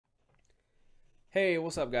Hey,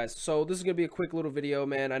 what's up, guys? So this is gonna be a quick little video,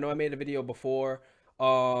 man. I know I made a video before,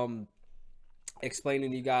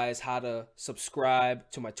 explaining to you guys how to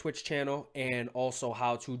subscribe to my Twitch channel and also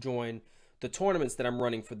how to join the tournaments that I'm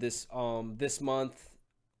running for this month,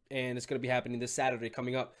 and it's gonna be happening this Saturday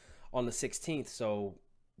coming up on the 16th. So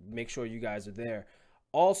make sure you guys are there.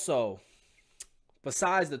 Also,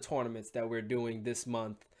 besides the tournaments that we're doing this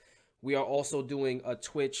month, we are also doing a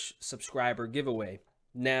Twitch subscriber giveaway.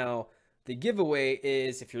 Now, the giveaway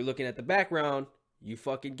is, if you're looking at the background, you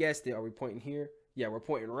fucking guessed it. Are we pointing here? Yeah, we're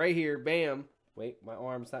pointing right here. Bam. Wait, my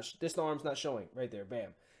arm's not, this arm's not showing. Right there,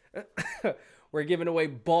 bam. We're giving away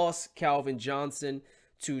Boss Calvin Johnson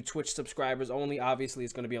to Twitch subscribers only. Obviously,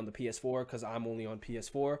 it's going to be on the PS4 because I'm only on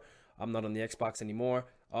PS4. I'm not on the Xbox anymore.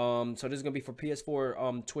 So this is going to be for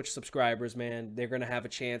PS4 Twitch subscribers, man. They're going to have a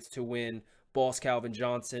chance to win Boss Calvin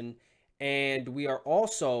Johnson. And we're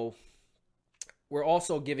also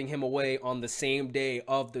giving him away on the same day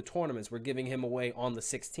of the tournaments. We're giving him away on the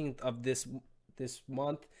 16th of this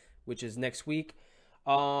month, which is next week.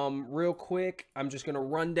 Real quick, I'm just gonna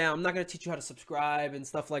run down. I'm not gonna teach you how to subscribe and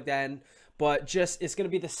stuff like that, but just it's gonna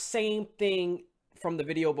be the same thing from the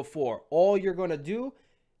video before. All you're gonna do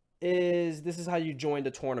is, this is how you join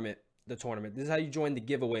the tournament. This is how you join the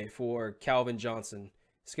giveaway for Calvin Johnson.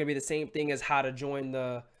 It's gonna be the same thing as how to join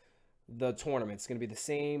the tournament. It's gonna be the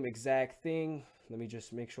same exact thing. Let me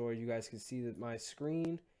just make sure you guys can see my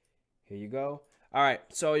screen. Here you go. All right,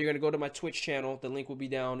 so you're gonna go to my Twitch channel. The link will be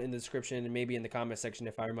down in the description and maybe in the comment section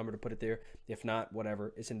if I remember to put it there. If not,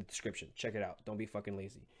 whatever, it's in the description. Check it out. Don't be fucking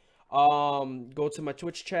lazy. Go to my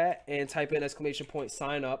Twitch chat and type in !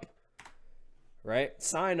 sign up. Right,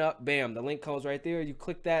 sign up. Bam, the link comes right there. You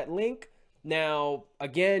click that link. Now,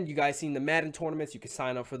 again, you guys seen the Madden tournaments. You can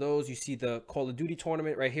sign up for those. You see the Call of Duty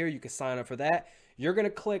tournament right here. You can sign up for that. You're going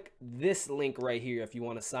to click this link right here if you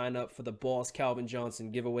want to sign up for the Boss Calvin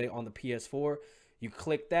Johnson giveaway on the PS4. You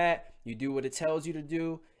click that. You do what it tells you to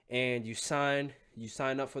do, and you sign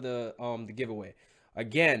up for the giveaway.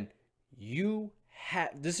 Again,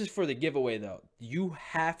 this is for the giveaway, though. You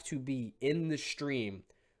have to be in the stream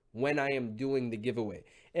when I am doing the giveaway.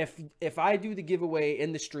 If I do the giveaway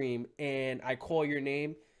in the stream and I call your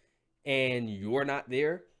name and you're not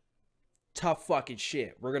there, tough fucking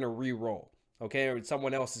shit. We're going to re-roll, okay? Or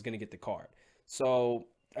someone else is going to get the card. So,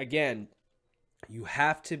 again, you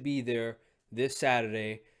have to be there this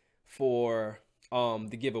Saturday for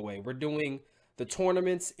the giveaway. We're doing the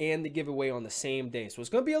tournaments and the giveaway on the same day. So, it's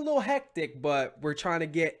going to be a little hectic, but we're trying to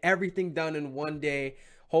get everything done in one day.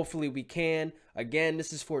 Hopefully we can. Again,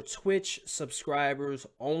 this is for Twitch subscribers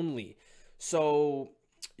only. So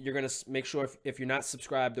you're going to make sure, if you're not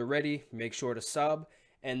subscribed already, make sure to sub.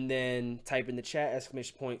 And then type in the chat, !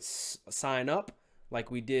 Sign up, like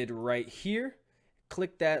we did right here.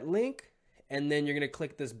 Click that link. And then you're going to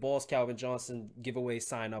click this Boss Calvin Johnson giveaway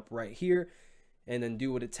sign up right here. And then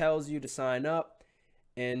do what it tells you to sign up.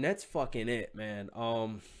 And that's fucking it, man.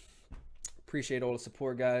 Appreciate all the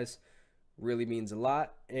support, guys. Really means a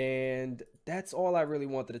lot, and that's all I really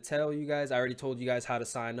wanted to tell you guys. I already told you guys how to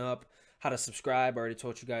sign up, how to subscribe. I already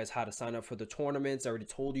told you guys how to sign up for the tournaments. I already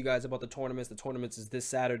told you guys about the tournaments. The tournaments is this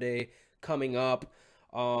Saturday coming up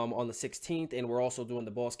on the 16th, and we're also doing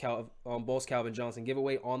the Boss Calvin Johnson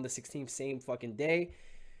giveaway on the 16th, same fucking day.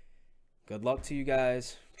 Good luck to you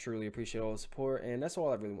guys. Truly appreciate all the support, and that's all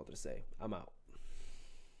I really wanted to say. I'm out.